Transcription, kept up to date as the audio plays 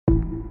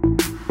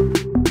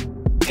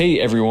Hey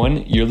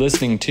everyone, you're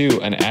listening to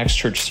an Acts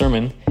Church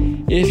sermon.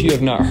 If you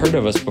have not heard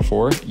of us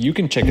before, you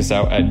can check us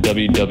out at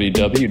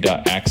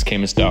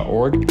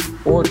www.axcamus.org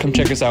or come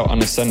check us out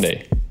on a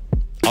Sunday.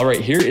 All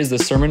right, here is the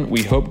sermon.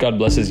 We hope God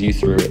blesses you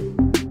through it.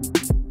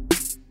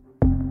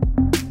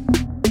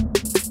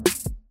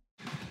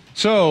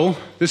 So,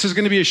 this is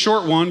going to be a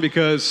short one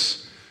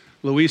because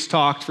Luis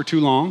talked for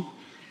too long.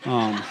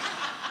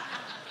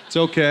 It's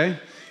okay.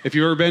 If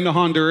you've ever been to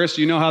Honduras,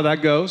 you know how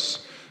that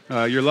goes.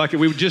 You're lucky.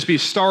 We would just be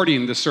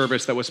starting the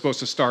service that was supposed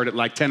to start at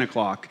like 10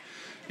 o'clock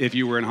if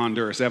you were in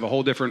Honduras. They have a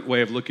whole different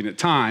way of looking at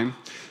time,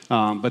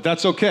 but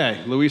that's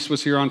okay. Luis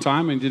was here on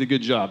time and did a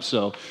good job.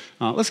 So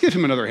let's give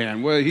him another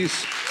hand. Well, he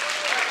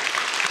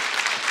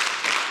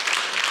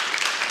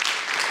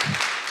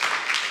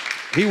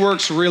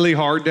works really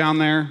hard down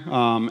there,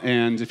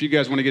 and if you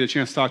guys want to get a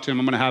chance to talk to him,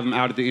 I'm going to have him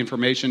out at the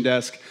information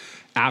desk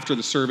after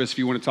the service. If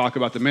you want to talk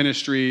about the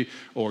ministry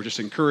or just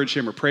encourage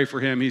him or pray for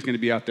him, he's going to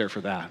be out there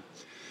for that.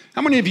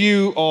 How many of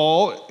you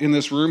all in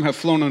this room have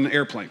flown on an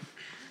airplane?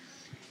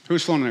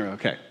 Who's flown on an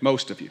airplane? Okay,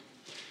 most of you.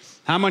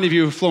 How many of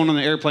you have flown on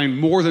an airplane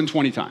more than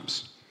 20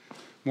 times?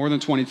 More than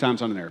 20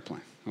 times on an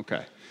airplane,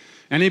 okay.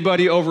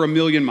 Anybody over 1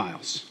 million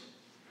miles?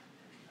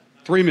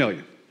 3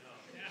 million?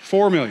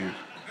 4 million?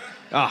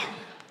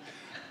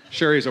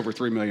 Sherry's over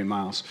 3 million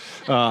miles.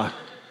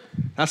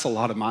 That's a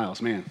lot of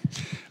miles, man.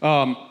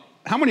 How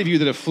many of you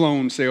that have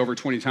flown, say, over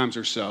 20 times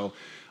or so,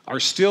 are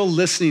still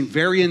listening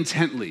very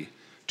intently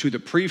to the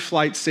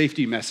pre-flight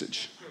safety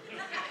message?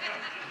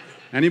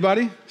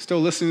 Anybody still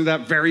listening to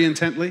that very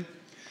intently?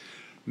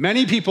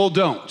 Many people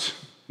don't.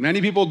 Many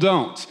people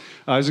don't.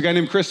 There's a guy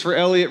named Christopher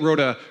Elliott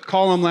wrote a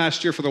column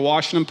last year for the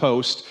Washington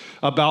Post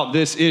about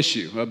this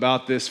issue,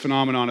 about this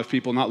phenomenon of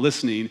people not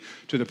listening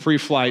to the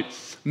pre-flight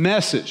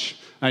message.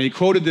 He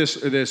quoted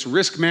this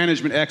risk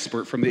management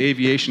expert from the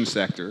aviation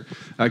sector,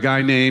 a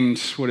guy named,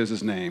 what is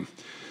his name?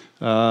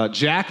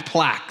 Jack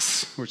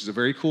Plax, which is a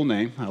very cool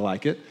name. I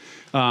like it.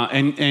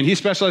 And he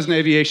specialized in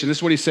aviation. This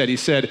is what he said. He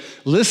said,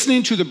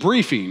 listening to the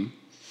briefing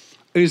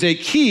is a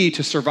key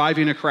to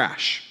surviving a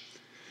crash.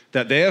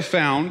 That they have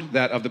found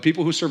that of the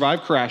people who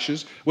survive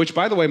crashes, which,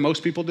 by the way,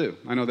 most people do.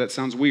 I know that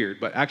sounds weird,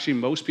 but actually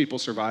most people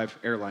survive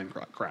airline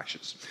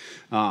crashes.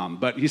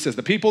 But he says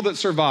the people that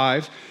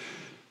survive,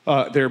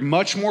 they're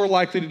much more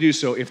likely to do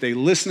so if they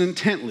listen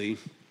intently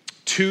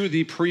to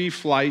the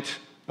pre-flight,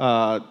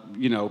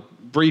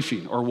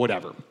 briefing or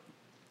whatever.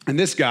 And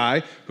this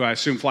guy, who I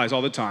assume flies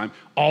all the time,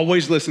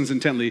 always listens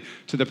intently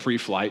to the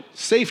pre-flight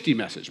safety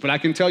message. But I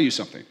can tell you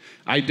something,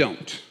 I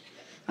don't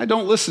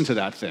listen to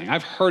that thing.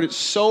 I've heard it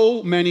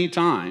so many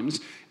times,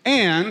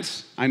 and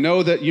I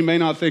know that you may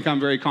not think I'm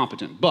very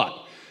competent, but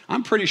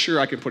I'm pretty sure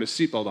I can put a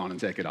seatbelt on and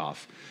take it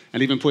off,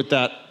 and even put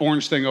that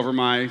orange thing over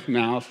my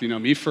mouth,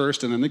 me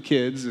first, and then the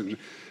kids. And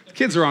the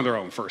kids are on their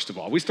own, first of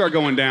all. We start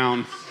going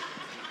down,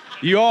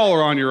 you all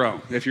are on your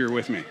own if you're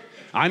with me.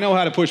 I know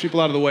how to push people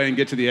out of the way and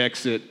get to the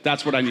exit.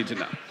 That's what I need to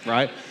know,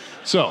 right?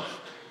 So,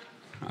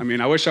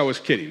 I wish I was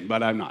kidding,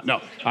 but I'm not. No,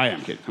 I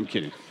am kidding. I'm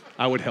kidding.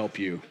 I would help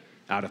you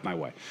out of my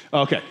way.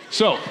 Okay,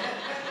 so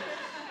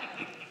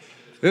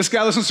this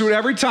guy listens to it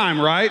every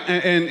time, right?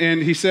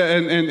 And he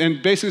said,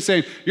 and basically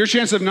saying, your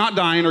chances of not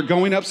dying are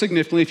going up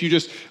significantly if you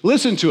just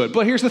listen to it.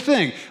 But here's the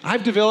thing.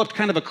 I've developed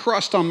kind of a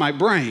crust on my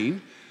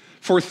brain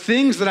for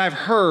things that I've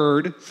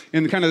heard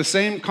in kind of the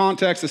same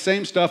context, the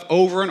same stuff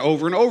over and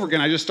over and over again.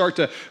 I just start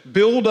to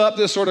build up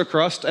this sort of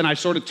crust, and I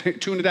sort of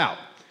tune it out.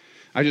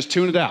 I just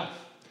tune it out.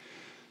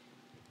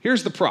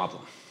 Here's the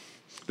problem.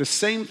 The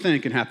same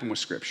thing can happen with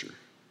Scripture.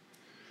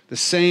 The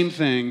same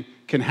thing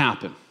can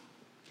happen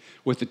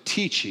with the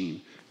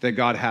teaching that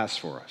God has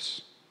for us.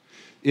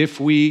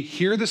 If we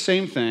hear the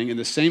same thing in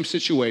the same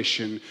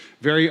situation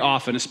very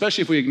often,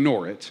 especially if we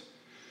ignore it,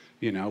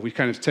 we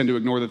kind of tend to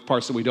ignore the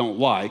parts that we don't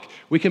like,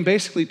 we can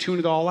basically tune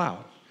it all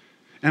out.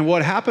 And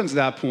what happens at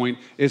that point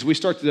is we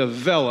start to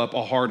develop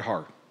a hard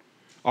heart.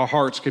 Our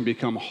hearts can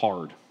become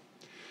hard.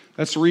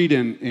 Let's read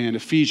in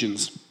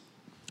Ephesians.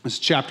 This is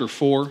chapter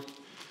 4,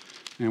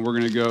 and we're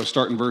going to go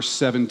start in verse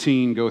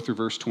 17, go through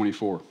verse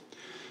 24. It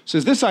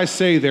says, this I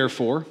say,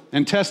 therefore,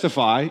 and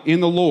testify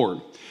in the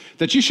Lord,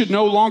 that you should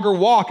no longer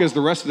walk as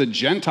the rest of the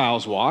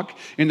Gentiles walk,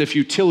 in the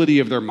futility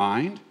of their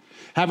mind,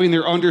 having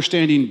their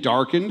understanding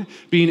darkened,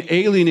 being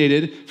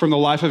alienated from the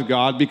life of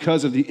God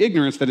because of the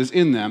ignorance that is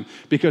in them,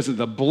 because of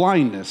the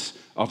blindness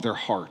of their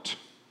heart,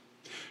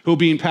 who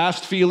being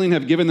past feeling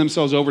have given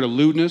themselves over to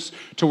lewdness,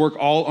 to work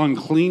all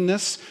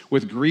uncleanness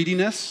with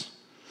greediness.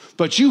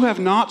 But you have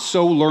not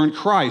so learned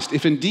Christ,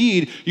 if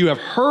indeed you have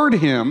heard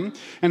him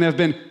and have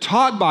been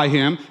taught by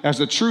him, as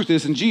the truth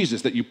is in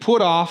Jesus, that you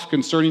put off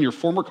concerning your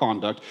former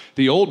conduct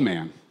the old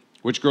man,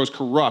 which grows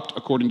corrupt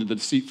according to the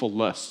deceitful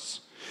lusts,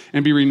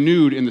 and be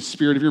renewed in the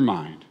spirit of your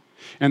mind,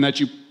 and that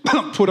you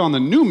put on the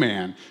new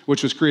man,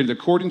 which was created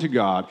according to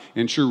God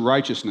in true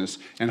righteousness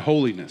and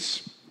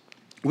holiness.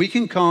 We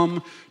can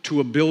come to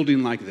a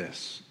building like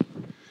this,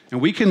 and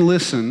we can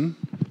listen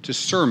to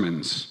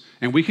sermons,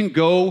 and we can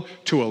go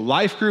to a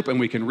life group, and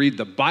we can read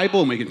the Bible,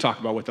 and we can talk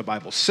about what the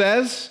Bible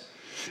says,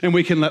 and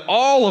we can let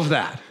all of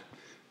that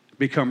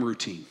become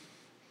routine,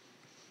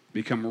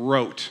 become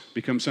rote,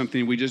 become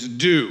something we just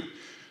do,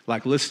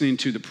 like listening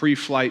to the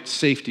pre-flight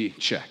safety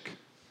check.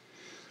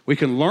 We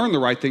can learn the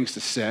right things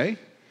to say.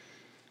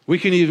 We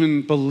can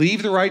even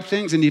believe the right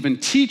things and even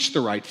teach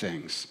the right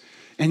things.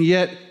 And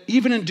yet,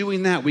 even in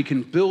doing that, we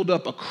can build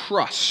up a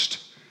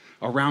crust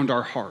around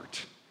our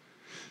heart.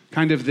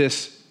 Kind of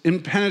this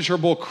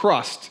impenetrable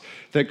crust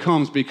that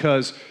comes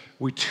because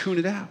we tune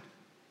it out.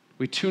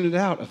 We tune it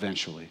out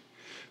eventually.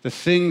 The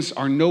things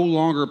are no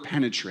longer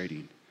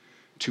penetrating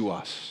to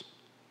us.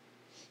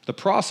 The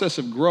process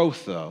of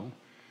growth, though,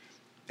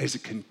 is a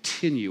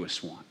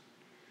continuous one.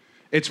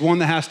 It's one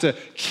that has to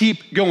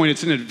keep going.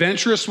 It's an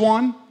adventurous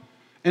one,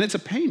 and it's a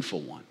painful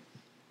one.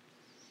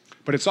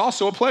 But it's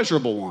also a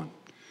pleasurable one.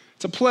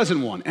 It's a pleasant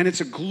one, and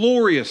it's a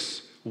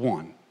glorious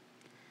one.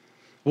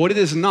 What it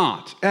is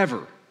not,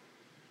 ever,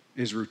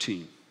 is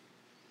routine.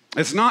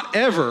 It's not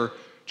ever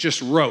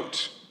just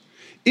rote.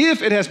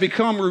 If it has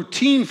become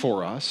routine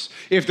for us,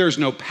 if there's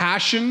no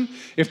passion,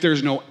 if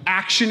there's no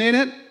action in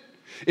it,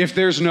 if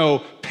there's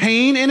no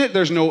pain in it,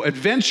 there's no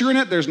adventure in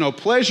it, there's no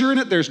pleasure in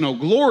it, there's no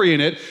glory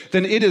in it,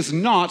 then it is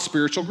not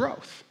spiritual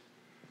growth.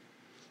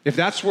 If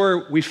that's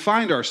where we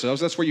find ourselves,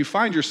 that's where you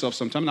find yourself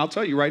sometimes, and I'll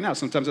tell you right now,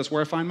 sometimes that's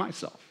where I find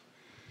myself.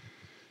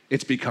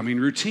 It's becoming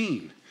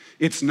routine.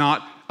 It's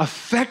not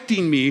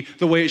affecting me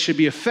the way it should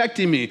be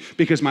affecting me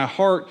because my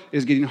heart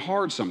is getting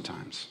hard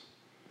sometimes.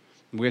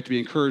 And we have to be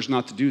encouraged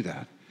not to do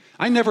that.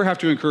 I never have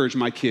to encourage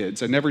my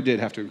kids. I never did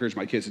have to encourage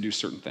my kids to do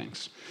certain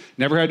things.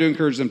 Never had to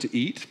encourage them to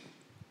eat.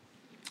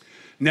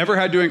 Never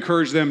had to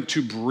encourage them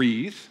to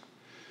breathe.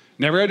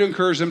 Never had to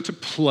encourage them to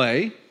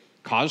play,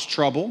 cause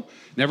trouble.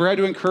 Never had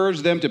to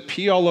encourage them to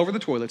pee all over the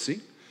toilet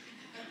seat.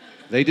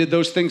 They did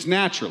those things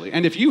naturally.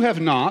 And if you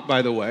have not,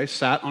 by the way,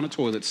 sat on a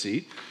toilet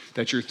seat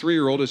that your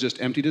 3-year-old has just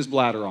emptied his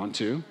bladder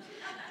onto,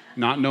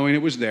 not knowing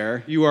it was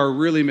there, you are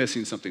really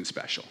missing something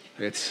special.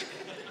 It's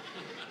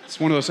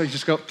one of those things you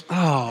just go,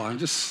 oh, I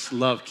just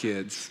love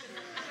kids.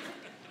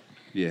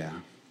 Yeah.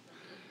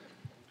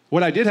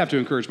 What I did have to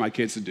encourage my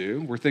kids to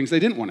do were things they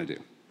didn't want to do,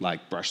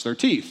 like brush their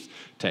teeth,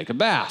 take a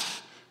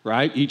bath,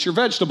 right? Eat your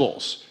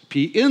vegetables,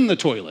 pee in the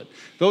toilet,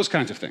 those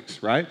kinds of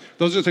things, right?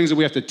 Those are the things that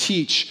we have to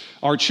teach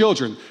our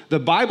children. The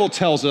Bible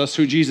tells us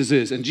who Jesus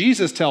is, and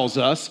Jesus tells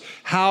us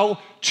how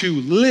to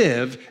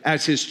live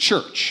as his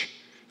church.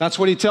 That's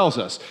what he tells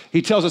us.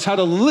 He tells us how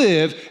to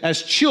live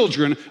as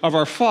children of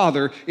our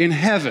Father in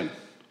heaven.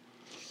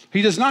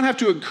 He does not have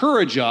to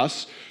encourage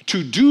us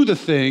to do the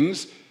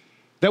things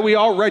that we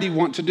already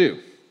want to do,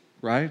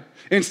 right?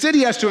 Instead,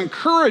 he has to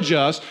encourage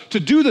us to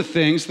do the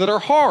things that are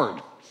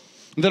hard,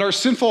 that our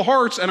sinful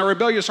hearts and our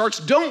rebellious hearts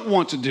don't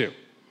want to do.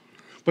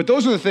 But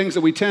those are the things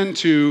that we tend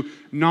to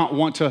not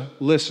want to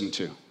listen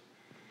to.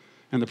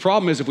 And the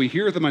problem is if we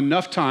hear them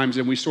enough times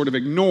and we sort of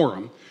ignore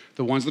them,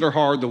 the ones that are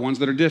hard, the ones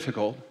that are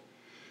difficult,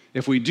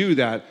 if we do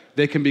that,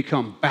 they can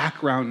become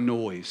background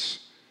noise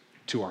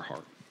to our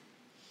heart.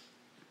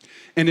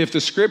 And if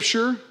the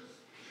scripture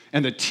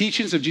and the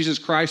teachings of Jesus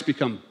Christ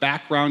become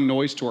background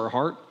noise to our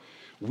heart,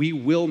 we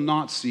will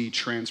not see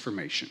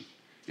transformation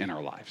in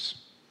our lives.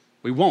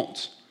 We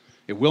won't.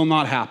 It will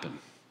not happen.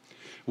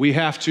 We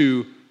have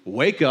to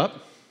wake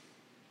up.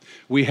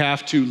 We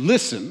have to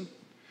listen.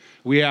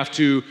 We have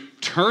to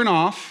turn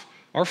off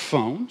our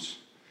phones,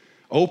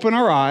 open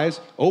our eyes,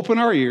 open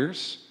our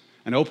ears,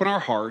 and open our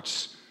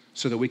hearts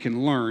so that we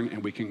can learn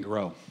and we can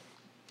grow.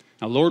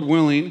 Now, Lord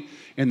willing,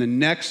 in the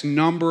next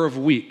number of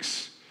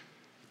weeks,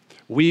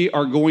 we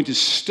are going to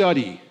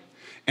study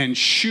and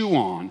chew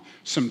on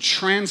some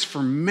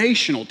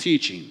transformational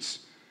teachings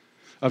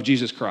of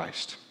Jesus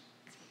Christ.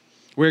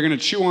 We're going to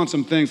chew on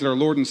some things that our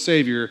Lord and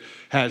Savior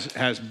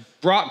has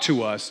brought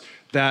to us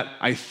that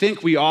I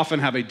think we often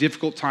have a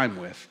difficult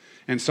time with,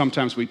 and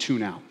sometimes we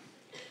tune out.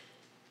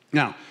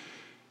 Now,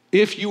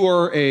 if you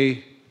are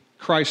a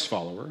Christ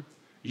follower,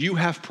 you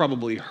have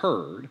probably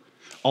heard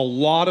a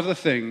lot of the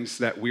things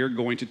that we're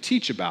going to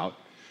teach about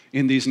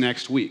in these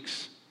next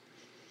weeks.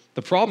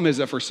 The problem is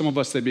that for some of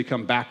us, they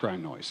become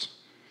background noise.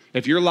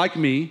 If you're like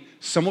me,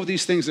 some of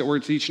these things that we're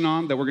teaching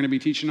on, that we're going to be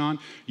teaching on,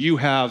 you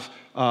have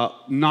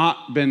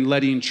not been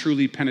letting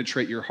truly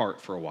penetrate your heart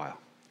for a while.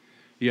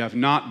 You have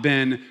not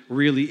been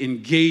really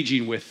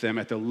engaging with them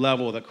at the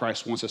level that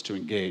Christ wants us to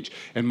engage.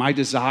 And my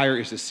desire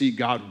is to see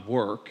God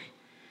work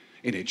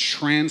in a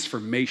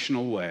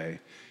transformational way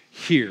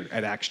here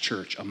at Acts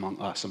Church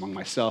among us, among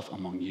myself,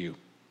 among you.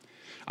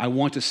 I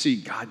want to see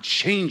God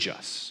change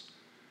us.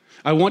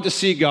 I want to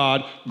see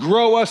God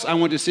grow us. I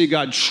want to see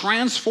God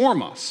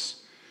transform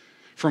us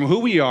from who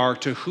we are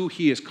to who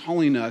he is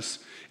calling us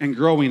and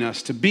growing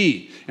us to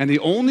be. And the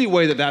only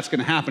way that that's going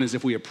to happen is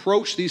if we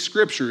approach these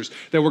scriptures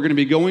that we're going to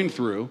be going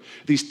through,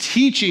 these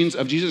teachings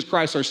of Jesus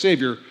Christ our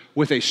Savior,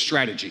 with a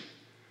strategy.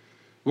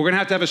 We're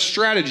going to have a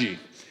strategy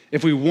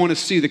if we want to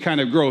see the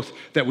kind of growth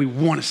that we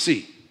want to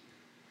see.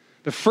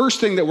 The first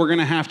thing that we're going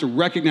to have to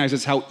recognize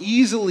is how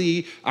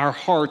easily our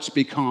hearts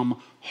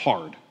become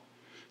hard.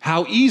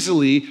 How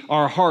easily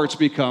our hearts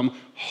become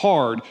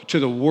hard to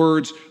the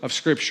words of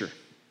Scripture.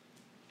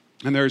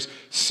 And there's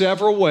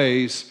several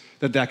ways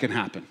that can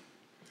happen.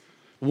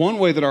 One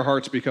way that our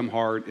hearts become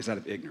hard is out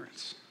of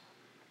ignorance.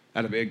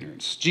 Out of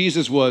ignorance.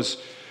 Jesus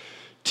was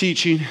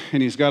teaching,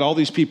 and he's got all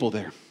these people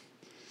there,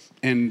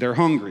 and they're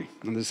hungry.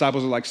 And the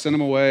disciples are like, send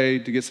them away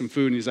to get some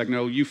food. And he's like,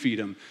 no, you feed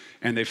them.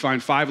 And they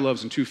find 5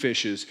 loaves and 2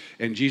 fishes,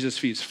 and Jesus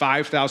feeds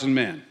 5,000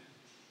 men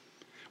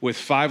with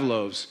 5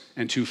 loaves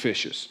and 2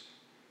 fishes.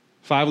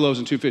 5 loaves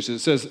and 2 fishes. It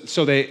says,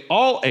 so they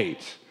all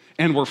ate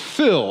and were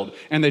filled,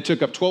 and they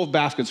took up 12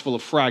 baskets full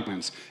of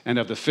fragments and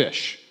of the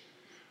fish.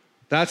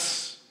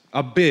 That's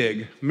a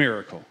big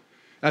miracle.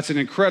 That's an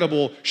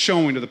incredible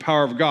showing of the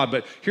power of God.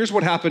 But here's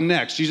what happened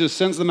next. Jesus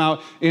sends them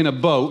out in a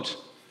boat,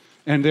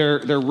 and they're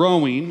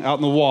rowing out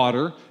in the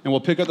water. And we'll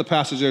pick up the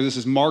passage there. This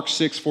is Mark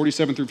 6,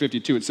 47 through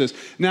 52. It says,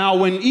 now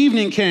when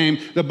evening came,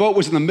 the boat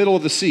was in the middle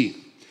of the sea.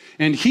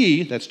 And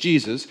he, that's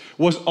Jesus,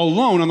 was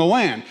alone on the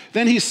land.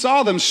 Then he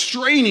saw them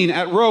straining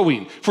at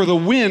rowing, for the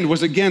wind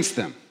was against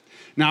them.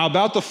 Now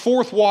about the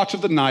 4th watch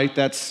of the night,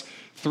 that's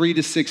 3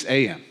 to 6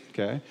 a.m.,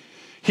 okay?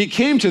 He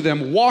came to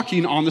them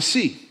walking on the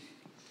sea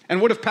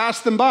and would have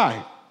passed them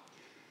by.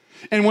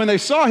 And when they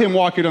saw him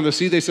walking on the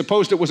sea, they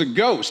supposed it was a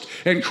ghost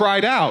and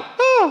cried out,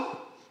 oh!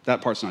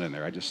 That part's not in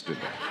there, I just did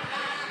that.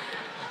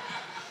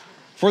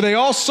 For they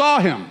all saw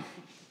him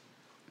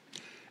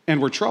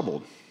and were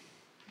troubled.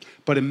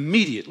 But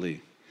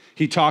immediately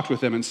he talked with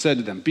them and said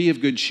to them, be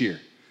of good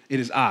cheer. It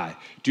is I.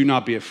 Do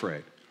not be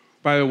afraid.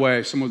 By the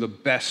way, some of the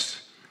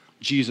best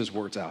Jesus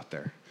words out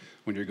there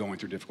when you're going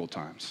through difficult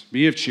times.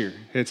 Be of cheer.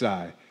 It's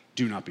I.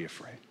 Do not be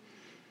afraid.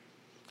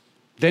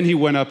 Then he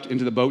went up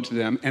into the boat to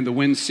them, and the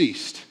wind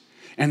ceased.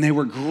 And they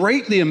were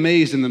greatly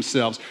amazed in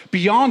themselves,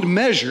 beyond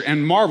measure,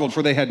 and marveled,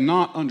 for they had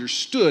not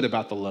understood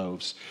about the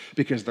loaves,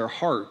 because their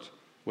heart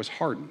was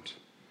hardened.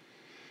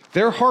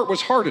 Their heart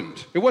was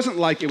hardened. It wasn't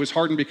like it was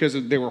hardened because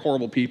they were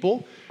horrible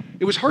people.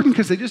 It was hardened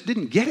because they just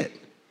didn't get it.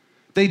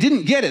 They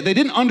didn't get it. They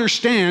didn't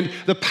understand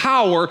the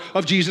power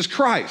of Jesus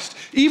Christ.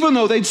 Even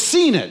though they'd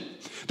seen it,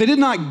 they did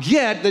not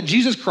get that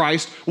Jesus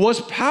Christ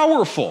was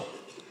powerful.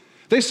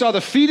 They saw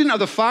the feeding of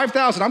the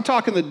 5,000. I'm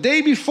talking the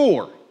day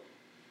before.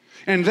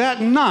 And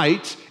that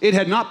night, it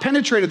had not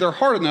penetrated their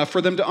heart enough for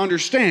them to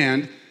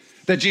understand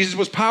that Jesus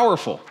was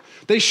powerful.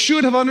 They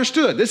should have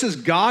understood. This is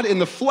God in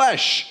the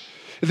flesh.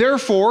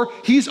 Therefore,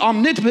 he's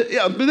omnipotent,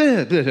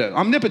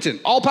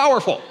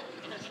 all-powerful,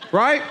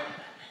 right?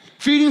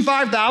 Feeding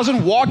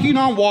 5,000, walking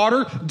on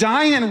water,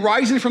 dying and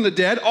rising from the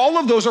dead, all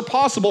of those are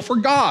possible for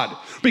God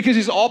because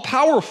he's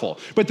all-powerful.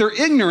 But their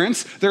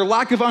ignorance, their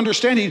lack of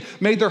understanding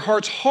made their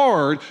hearts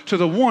hard to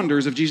the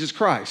wonders of Jesus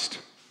Christ.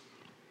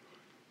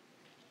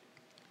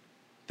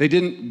 They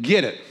didn't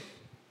get it.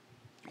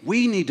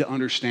 We need to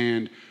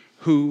understand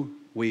who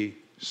we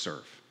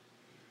serve.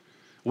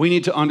 We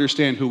need to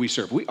understand who we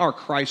serve. We are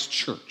Christ's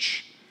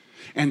church,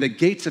 and the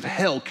gates of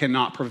hell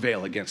cannot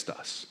prevail against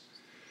us.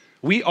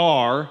 We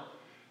are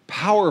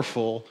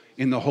powerful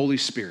in the Holy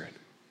Spirit.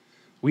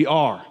 We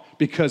are,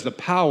 because the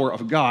power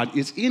of God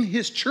is in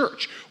his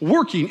church,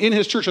 working in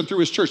his church and through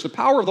his church. The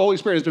power of the Holy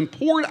Spirit has been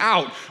poured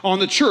out on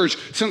the church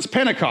since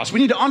Pentecost. We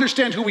need to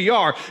understand who we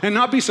are and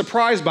not be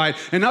surprised by it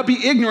and not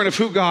be ignorant of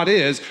who God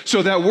is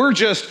so that we're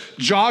just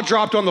jaw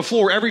dropped on the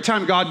floor every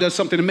time God does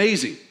something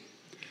amazing.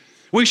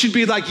 We should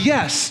be like,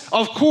 yes,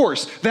 of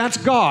course, that's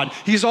God.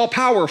 He's all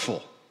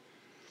powerful.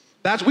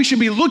 We should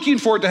be looking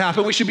for it to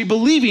happen. We should be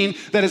believing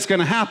that it's going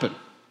to happen.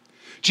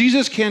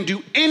 Jesus can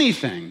do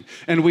anything,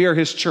 and we are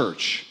his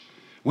church.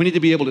 We need to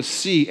be able to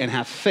see and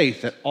have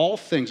faith that all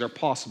things are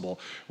possible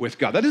with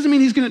God. That doesn't mean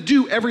he's going to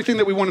do everything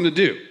that we want him to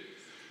do.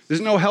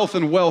 There's no health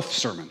and wealth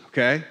sermon,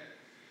 okay?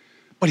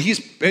 But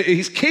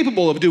he's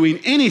capable of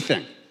doing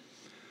anything.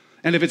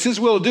 And if it's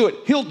his will to do it,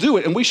 he'll do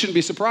it, and we shouldn't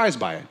be surprised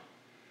by it.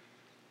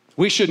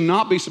 We should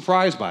not be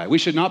surprised by it. We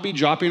should not be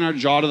dropping our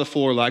jaw to the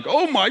floor like,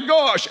 oh my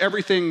gosh,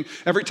 every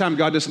time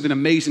God does something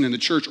amazing in the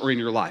church or in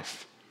your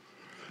life.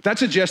 That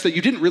suggests that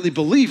you didn't really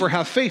believe or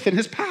have faith in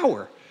his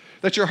power,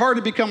 that your heart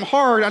had become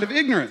hard out of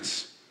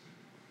ignorance.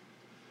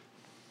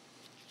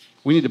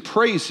 We need to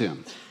praise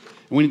him.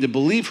 We need to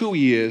believe who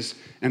he is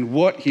and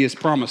what he has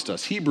promised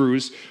us.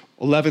 Hebrews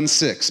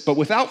 11:6. But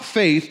without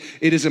faith,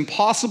 it is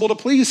impossible to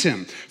please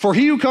him. For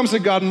he who comes to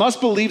God must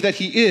believe that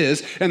he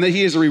is, and that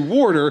he is a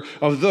rewarder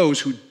of those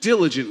who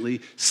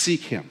diligently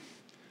seek him.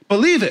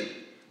 Believe it.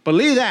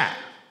 Believe that.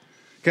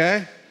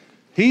 Okay?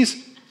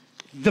 He's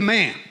the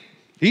man.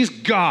 He's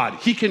God.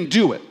 He can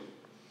do it.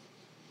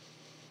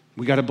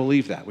 We got to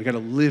believe that. We got to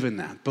live in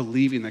that,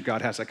 believing that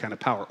God has that kind of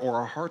power, or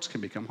our hearts can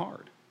become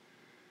hard.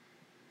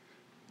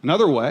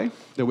 Another way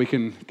that we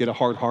can get a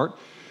hard heart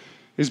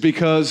is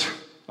because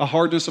a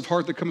hardness of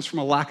heart that comes from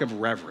a lack of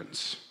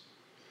reverence.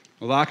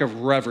 A lack of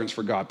reverence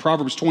for God.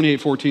 Proverbs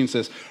 28:14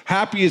 says,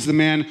 happy is the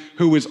man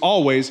who is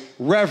always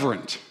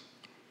reverent,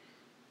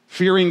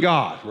 fearing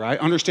God, right?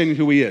 Understanding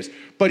who he is.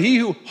 But he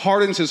who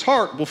hardens his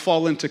heart will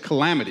fall into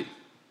calamity.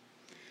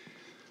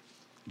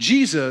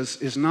 Jesus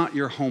is not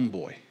your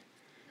homeboy,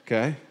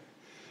 okay?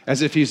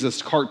 As if he's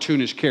this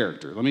cartoonish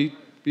character. Let me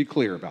be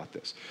clear about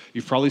this.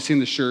 You've probably seen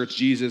the shirts,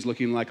 Jesus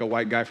looking like a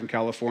white guy from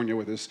California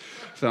with his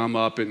thumb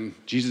up, and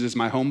Jesus is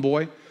my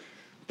homeboy.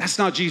 That's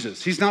not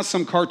Jesus. He's not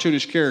some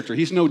cartoonish character.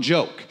 He's no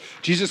joke.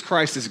 Jesus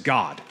Christ is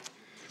God,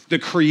 the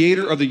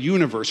creator of the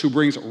universe, who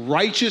brings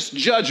righteous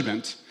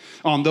judgment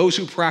on those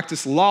who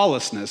practice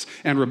lawlessness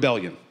and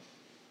rebellion.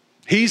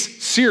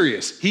 He's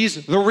serious.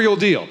 He's the real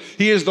deal.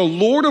 He is the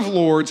Lord of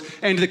lords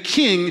and the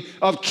King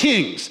of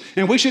kings.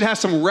 And we should have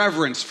some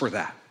reverence for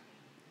that.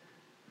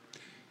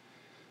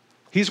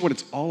 He's what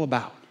it's all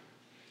about.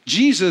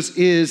 Jesus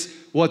is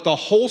what the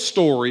whole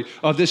story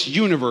of this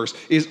universe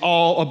is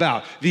all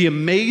about. The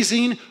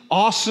amazing,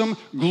 awesome,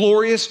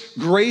 glorious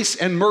grace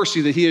and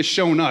mercy that he has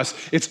shown us.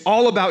 It's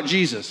all about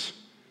Jesus.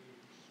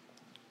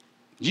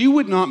 You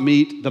would not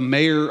meet the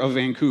mayor of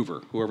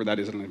Vancouver, whoever that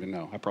is, I don't even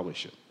know. I probably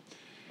should.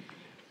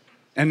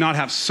 And not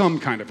have some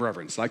kind of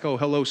reverence, like, oh,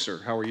 hello,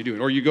 sir, how are you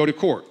doing? Or you go to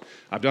court.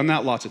 I've done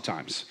that lots of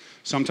times.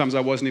 Sometimes I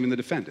wasn't even the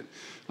defendant.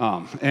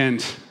 And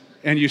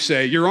you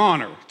say, Your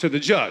Honor, to the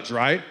judge,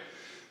 right?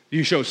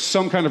 You show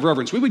some kind of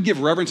reverence. We would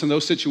give reverence in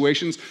those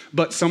situations,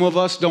 but some of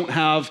us don't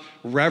have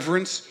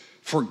reverence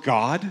for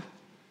God,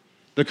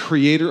 the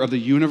creator of the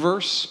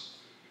universe,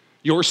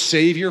 your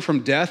savior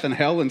from death and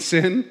hell and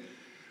sin.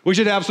 We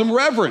should have some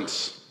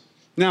reverence.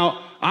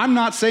 Now, I'm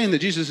not saying that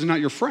Jesus is not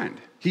your friend.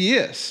 He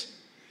is.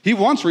 He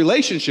wants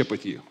relationship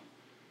with you.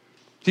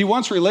 He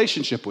wants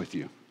relationship with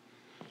you.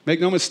 Make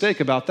no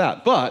mistake about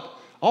that. But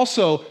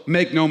also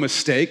make no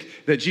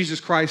mistake that Jesus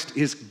Christ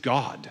is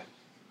God.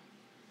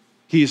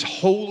 He is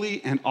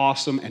holy and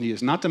awesome, and he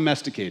is not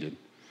domesticated.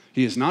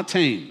 He is not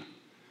tame.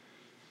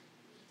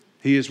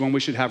 He is one we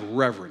should have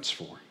reverence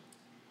for.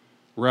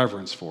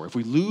 Reverence for. If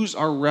we lose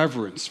our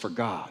reverence for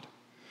God,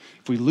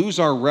 if we lose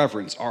our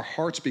reverence, our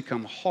hearts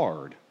become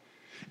hard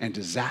and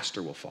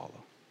disaster will follow.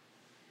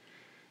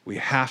 We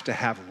have to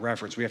have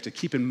reverence. We have to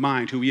keep in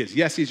mind who he is.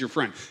 Yes, he's your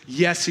friend.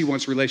 Yes, he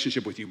wants a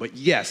relationship with you. But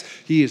yes,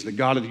 he is the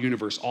God of the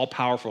universe, all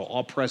powerful,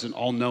 all present,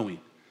 all knowing.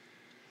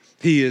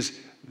 He is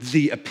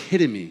the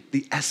epitome,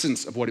 the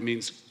essence of what it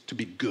means to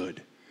be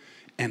good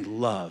and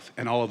love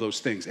and all of those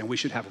things. And we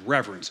should have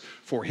reverence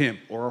for him,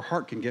 or our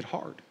heart can get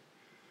hard.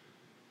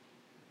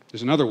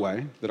 There's another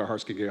way that our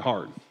hearts can get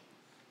hard.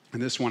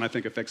 And this one I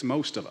think affects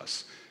most of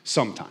us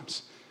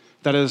sometimes.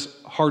 That is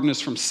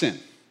hardness from sin.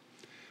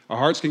 Our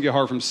hearts can get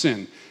hard from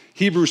sin.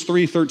 Hebrews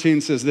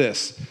 3:13 says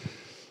this,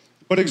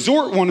 but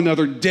exhort one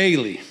another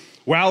daily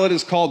while it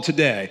is called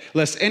today,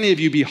 lest any of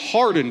you be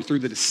hardened through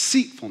the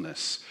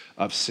deceitfulness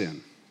of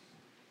sin.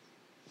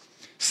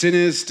 Sin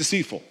is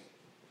deceitful.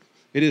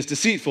 It is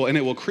deceitful, and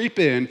it will creep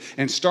in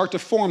and start to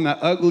form that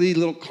ugly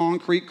little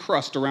concrete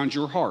crust around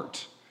your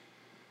heart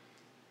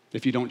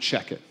if you don't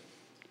check it.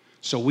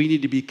 So we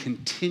need to be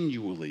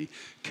continually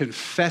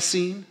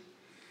confessing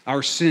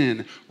our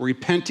sin,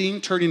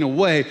 repenting, turning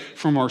away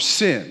from our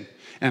sin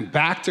and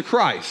back to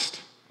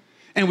Christ.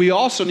 And we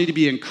also need to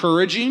be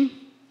encouraging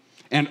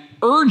and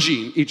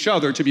urging each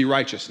other to be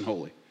righteous and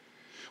holy.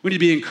 We need to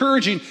be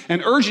encouraging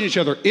and urging each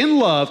other in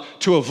love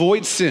to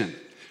avoid sin,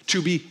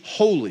 to be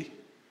holy,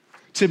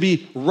 to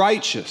be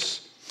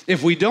righteous.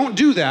 If we don't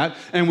do that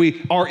and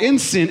we are in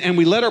sin and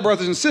we let our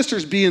brothers and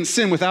sisters be in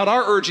sin without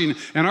our urging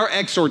and our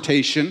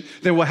exhortation,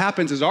 then what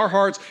happens is our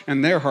hearts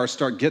and their hearts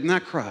start getting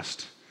that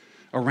crust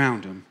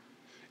around them,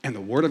 and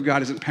the word of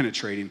God isn't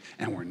penetrating,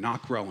 and we're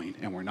not growing,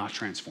 and we're not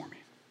transforming.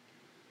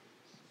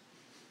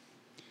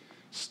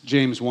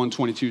 James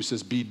 1:22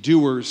 says, be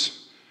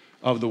doers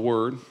of the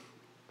word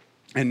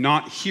and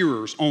not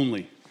hearers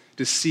only,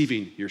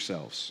 deceiving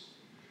yourselves.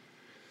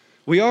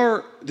 We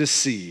are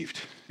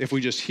deceived if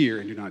we just hear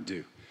and do not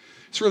do.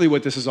 It's really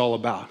what this is all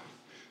about.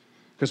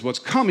 Because what's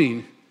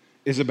coming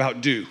is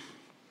about do.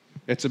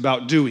 It's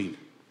about doing.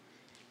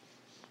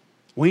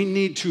 We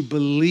need to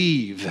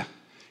believe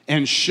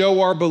and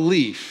show our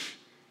belief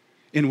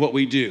in what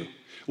we do.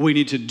 We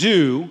need to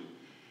do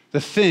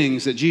the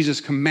things that Jesus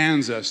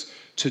commands us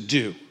to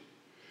do.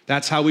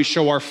 That's how we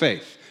show our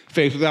faith.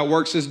 Faith without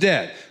works is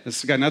dead.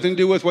 This has got nothing to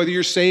do with whether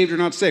you're saved or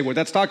not saved. What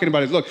that's talking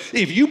about is, look,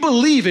 if you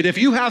believe it, if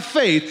you have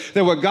faith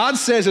that what God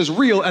says is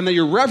real and that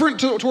you're reverent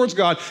towards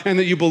God and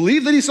that you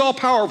believe that he's all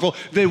powerful,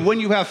 then when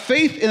you have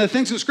faith in the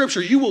things of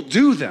Scripture, you will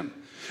do them.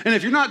 And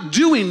if you're not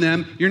doing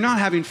them, you're not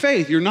having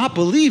faith. You're not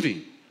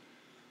believing.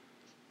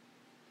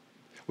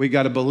 We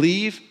got to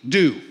believe,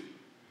 do.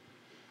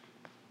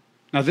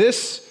 Now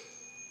this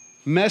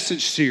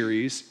message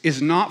series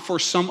is not for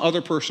some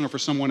other person or for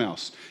someone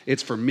else.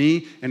 It's for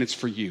me and it's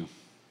for you.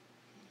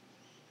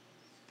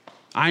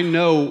 I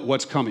know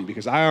what's coming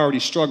because I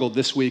already struggled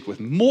this week with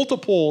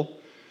multiple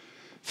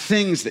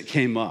things that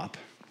came up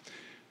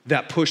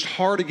that pushed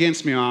hard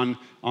against me on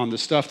the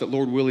stuff that,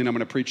 Lord willing, I'm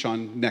going to preach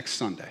on next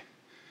Sunday.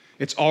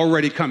 It's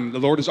already coming. The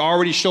Lord is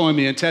already showing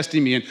me and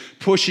testing me and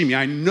pushing me.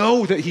 I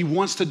know that he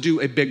wants to do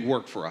a big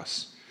work for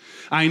us.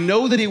 I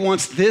know that he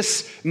wants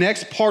this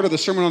next part of the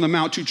Sermon on the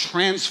Mount to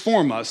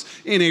transform us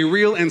in a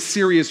real and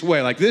serious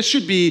way. Like this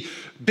should be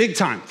big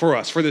time for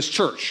us, for this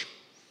church.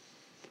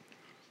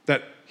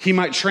 That he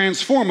might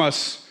transform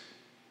us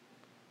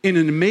in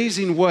an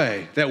amazing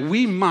way that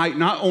we might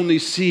not only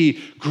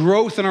see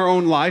growth in our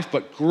own life,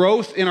 but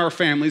growth in our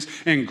families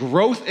and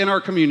growth in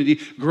our community,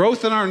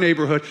 growth in our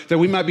neighborhood, that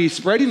we might be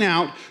spreading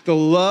out the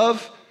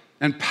love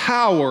and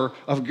power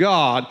of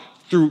God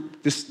through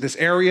this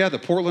area, the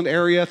Portland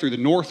area, through the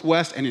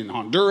Northwest, and in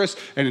Honduras,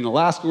 and in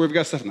Alaska, where we've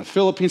got stuff in the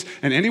Philippines,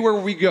 and anywhere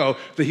where we go,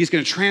 that he's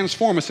going to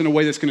transform us in a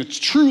way that's going to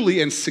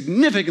truly and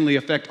significantly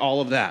affect all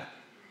of that.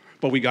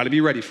 But we got to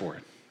be ready for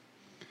it.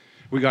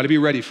 We got to be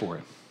ready for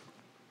it.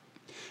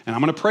 And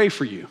I'm going to pray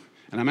for you,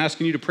 and I'm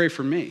asking you to pray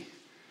for me,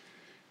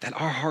 that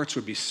our hearts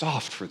would be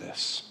soft for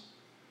this.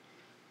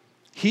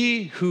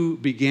 He who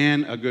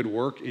began a good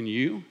work in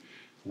you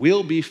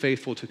will be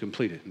faithful to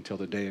complete it until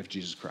the day of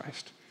Jesus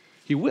Christ.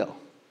 He will.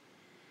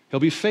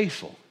 He'll be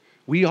faithful.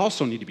 We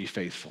also need to be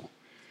faithful.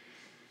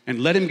 And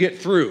let him get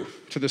through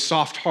to the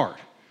soft heart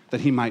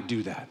that he might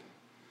do that.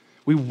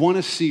 We want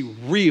to see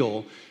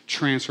real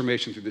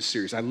transformation through this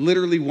series. I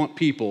literally want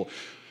people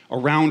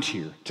around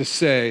here to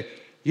say,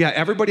 yeah,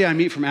 everybody I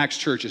meet from Acts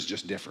Church is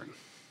just different.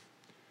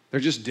 They're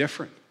just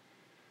different.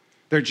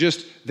 They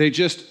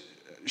just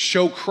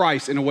show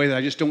Christ in a way that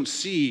I just don't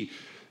see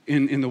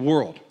in the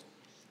world.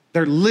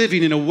 They're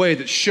living in a way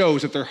that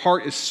shows that their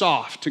heart is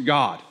soft to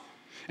God.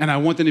 And I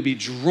want them to be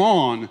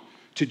drawn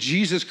to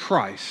Jesus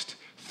Christ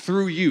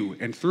through you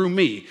and through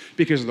me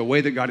because of the way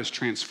that God is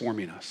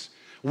transforming us.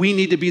 We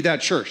need to be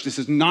that church. This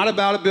is not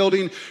about a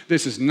building.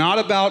 This is not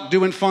about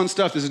doing fun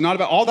stuff. This is not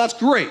about, all that's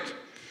great.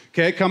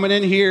 Okay, coming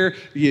in here,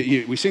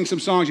 we sing some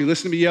songs, you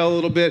listen to me yell a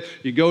little bit,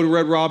 you go to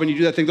Red Robin, you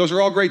do that thing. Those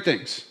are all great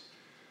things.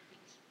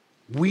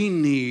 We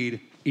need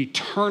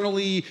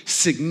eternally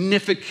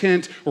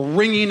significant,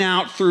 ringing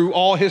out through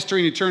all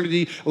history and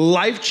eternity,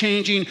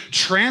 life-changing,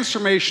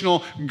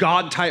 transformational,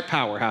 God-type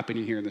power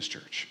happening here in this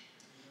church.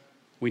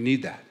 We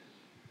need that.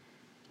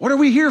 What are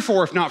we here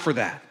for if not for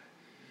that?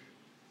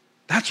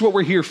 That's what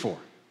we're here for.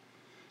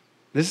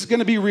 This is going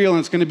to be real, and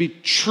it's going to be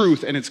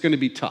truth, and it's going to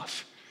be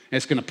tough. And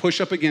it's going to push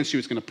up against you.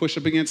 It's going to push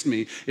up against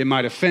me. It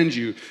might offend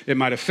you. It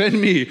might offend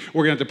me.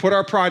 We're going to have to put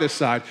our pride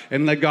aside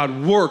and let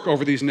God work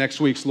over these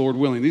next weeks, Lord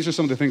willing. These are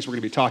some of the things we're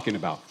going to be talking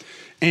about.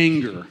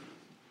 Anger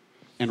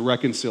and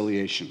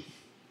reconciliation.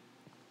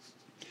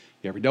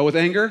 You ever dealt with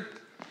anger?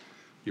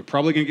 You're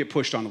probably going to get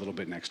pushed on a little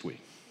bit next week.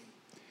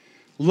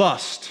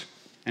 Lust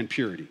and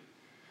purity.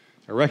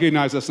 I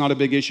recognize that's not a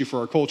big issue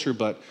for our culture,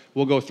 but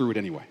we'll go through it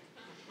anyway.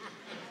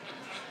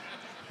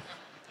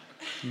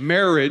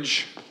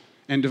 Marriage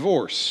and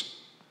divorce.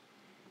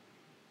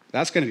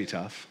 That's going to be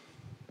tough.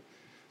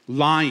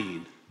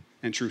 Lying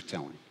and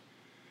truth-telling.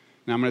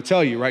 Now, I'm going to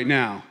tell you right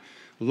now,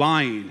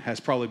 lying has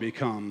probably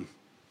become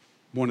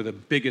one of the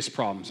biggest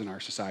problems in our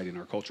society and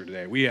our culture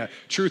today.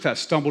 Truth has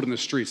stumbled in the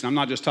streets. And I'm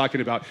not just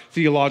talking about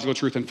theological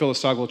truth and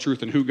philosophical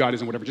truth and who God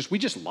is and whatever. We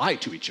just lie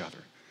to each other.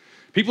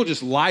 People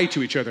just lie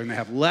to each other, and they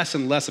have less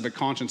and less of a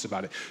conscience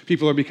about it.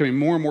 People are becoming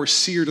more and more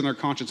seared in their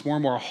conscience, more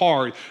and more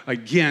hard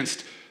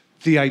against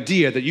the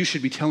idea that you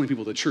should be telling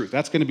people the truth.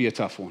 That's going to be a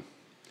tough one.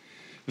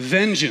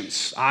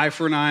 Vengeance, eye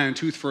for an eye and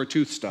tooth for a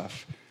tooth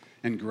stuff,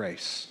 and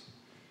grace.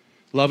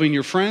 Loving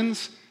your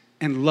friends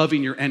and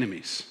loving your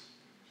enemies.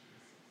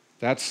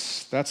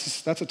 That's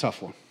a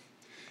tough one.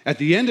 At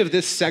the end of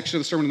this section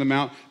of the Sermon on the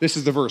Mount, this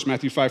is the verse,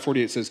 Matthew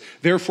 5:48 says,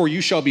 "Therefore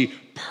you shall be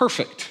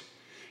perfect,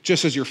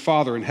 just as your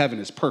Father in heaven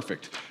is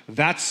perfect."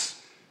 That's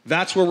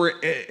where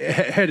we're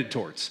headed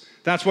towards.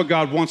 That's what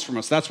God wants from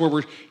us. That's where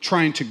we're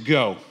trying to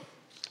go.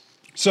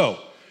 So,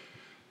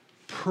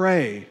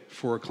 pray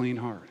for a clean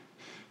heart.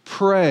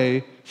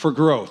 Pray for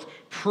growth.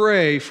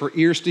 Pray for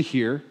ears to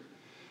hear.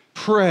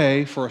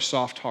 Pray for a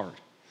soft heart.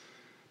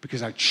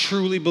 Because I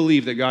truly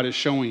believe that God is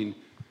showing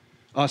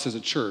us as a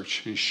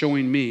church and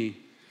showing me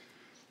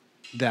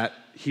that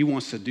he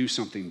wants to do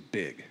something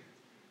big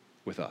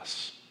with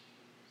us.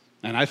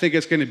 And I think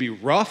it's going to be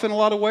rough in a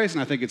lot of ways,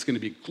 and I think it's going to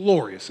be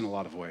glorious in a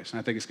lot of ways. And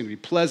I think it's going to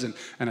be pleasant,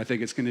 and I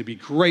think it's going to be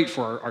great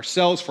for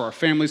ourselves, for our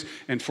families,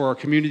 and for our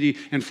community,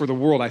 and for the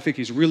world. I think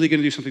he's really going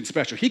to do something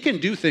special. He can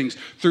do things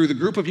through the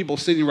group of people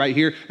sitting right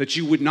here that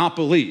you would not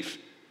believe.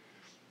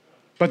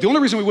 But the only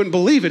reason we wouldn't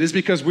believe it is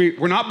because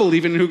we're not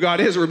believing in who God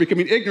is, or we're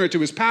becoming ignorant to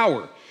his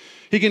power.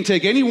 He can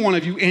take any one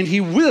of you, and he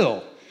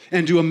will,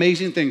 and do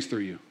amazing things through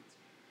you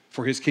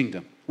for his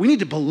kingdom. We need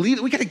to believe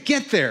it. We got to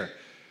get there.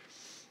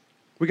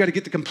 We got to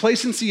get the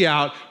complacency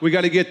out. We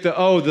got to get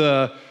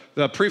the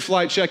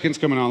pre-flight check-ins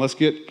coming on. Let's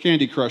get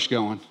Candy Crush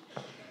going,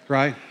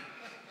 right?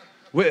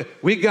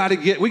 We got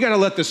to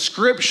let the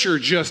scripture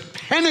just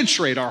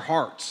penetrate our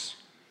hearts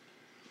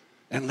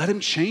and let him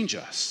change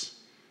us.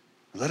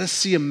 Let us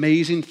see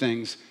amazing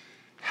things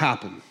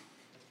happen.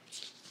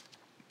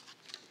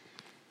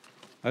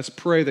 Let's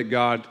pray that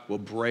God will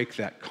break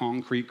that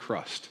concrete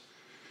crust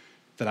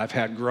that I've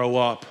had grow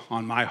up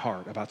on my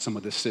heart about some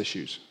of these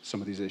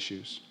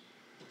issues.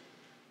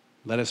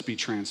 Let us be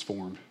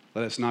transformed.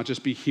 Let us not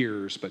just be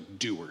hearers, but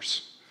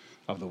doers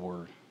of the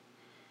word.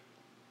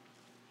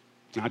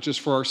 Not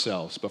just for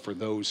ourselves, but for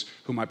those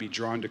who might be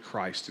drawn to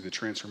Christ through the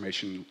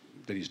transformation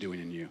that he's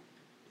doing in you.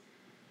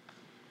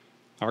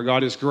 Our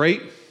God is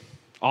great,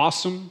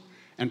 awesome,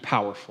 and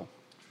powerful.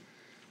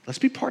 Let's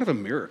be part of a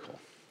miracle.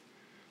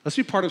 Let's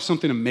be part of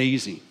something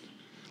amazing.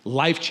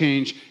 Life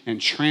change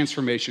and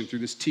transformation through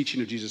this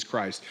teaching of Jesus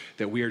Christ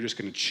that we are just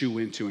going to chew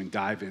into and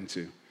dive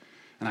into.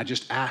 And I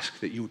just ask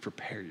that you would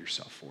prepare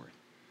yourself for it.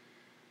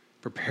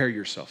 Prepare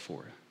yourself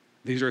for it.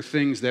 These are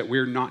things that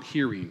we're not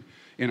hearing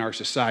in our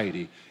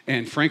society.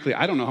 And frankly,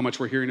 I don't know how much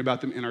we're hearing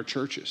about them in our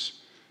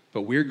churches,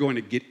 but we're going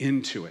to get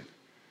into it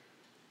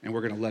and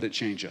we're going to let it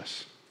change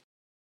us.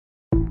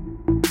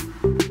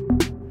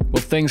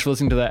 Well, thanks for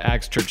listening to that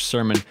Acts Church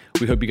sermon.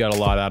 We hope you got a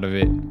lot out of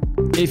it.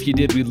 If you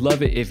did, we'd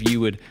love it if you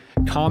would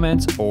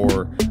comment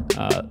or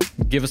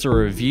give us a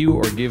review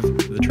or give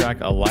the track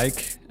a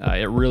like.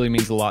 It really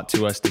means a lot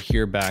to us to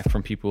hear back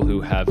from people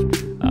who have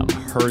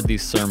heard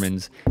these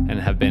sermons and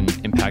have been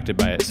impacted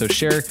by it. So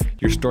share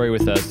your story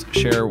with us.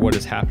 Share what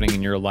is happening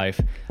in your life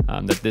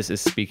that this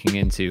is speaking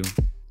into.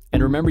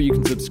 And remember, you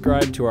can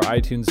subscribe to our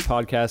iTunes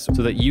podcast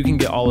so that you can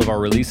get all of our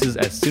releases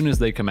as soon as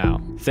they come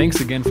out.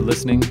 Thanks again for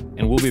listening,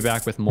 and we'll be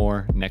back with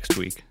more next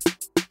week.